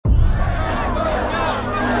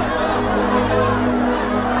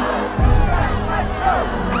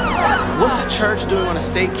church doing on a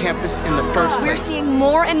state campus in the first place? We're seeing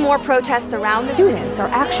more and more protests around the city. Students are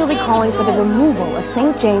actually calling for the removal of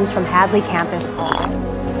St. James from Hadley campus.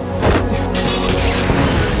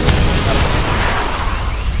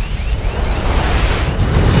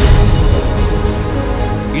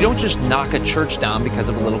 You don't just knock a church down because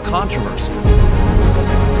of a little controversy.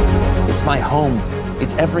 It's my home.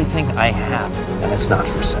 It's everything I have, and it's not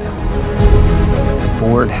for sale. The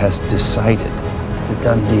board has decided. It's a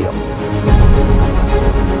done deal.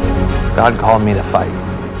 God called me to fight.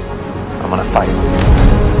 I'm gonna fight.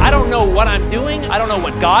 I don't know what I'm doing. I don't know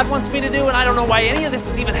what God wants me to do, and I don't know why any of this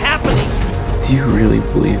is even happening. Do you really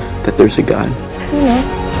believe that there's a God?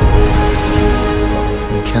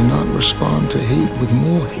 We cannot respond to hate with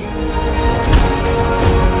more hate.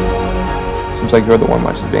 Seems like you're the one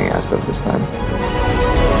much is being asked of this time.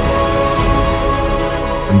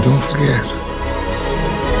 And don't forget,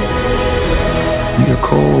 we are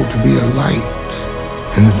called to be a light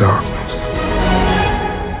in the darkness.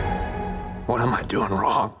 What am I doing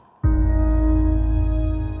wrong?